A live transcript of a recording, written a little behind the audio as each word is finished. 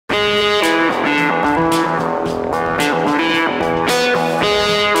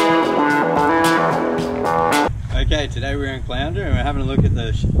Okay, today we're in Clounder and we're having a look at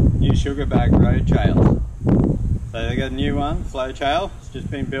the new Sugar Bag Road trail. So they got a new one, flow trail. It's just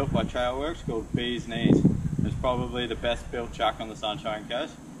been built by Trailworks called Bees Knees. It's probably the best built truck on the Sunshine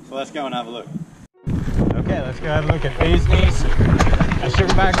Coast. So let's go and have a look. Okay, let's go have a look at Bees Knees at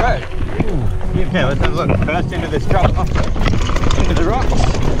Sugar Bag Road. Okay, let's have a look. First into this drop off, into the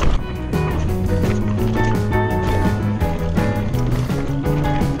rocks.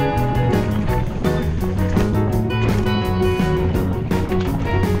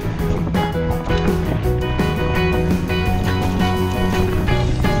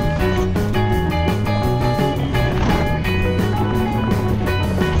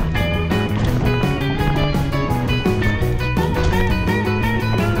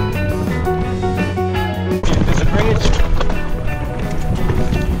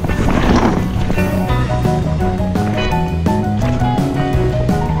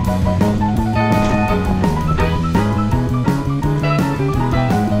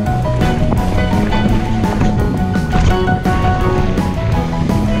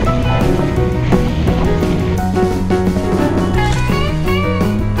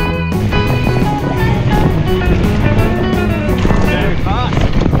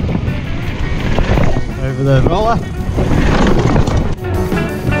 Over the roller.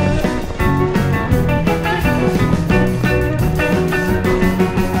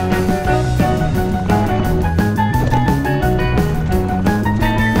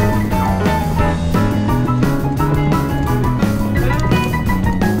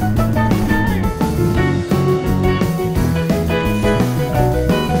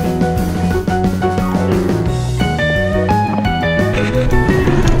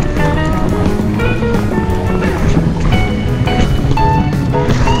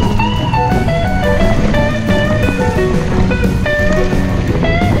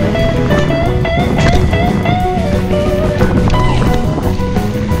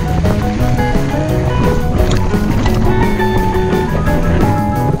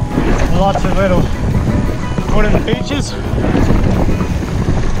 Lots of little wooden features,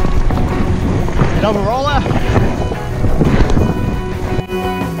 double roller,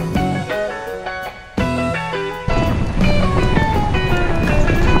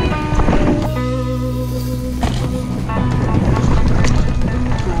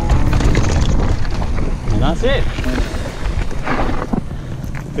 and that's it.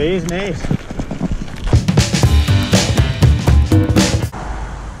 Bees Knees.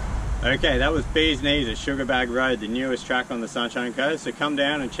 Okay, that was Bees Knees at Sugar Bag Road, the newest track on the Sunshine Coast, so come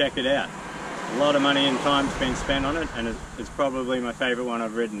down and check it out. A lot of money and time's been spent on it, and it's probably my favourite one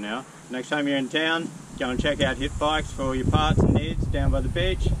I've ridden now. Next time you're in town, go and check out Hit Bikes for all your parts and needs down by the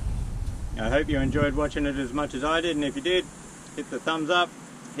beach. I hope you enjoyed watching it as much as I did, and if you did, hit the thumbs up,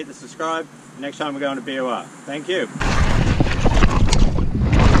 hit the subscribe. Next time we're going to BOR. Thank you.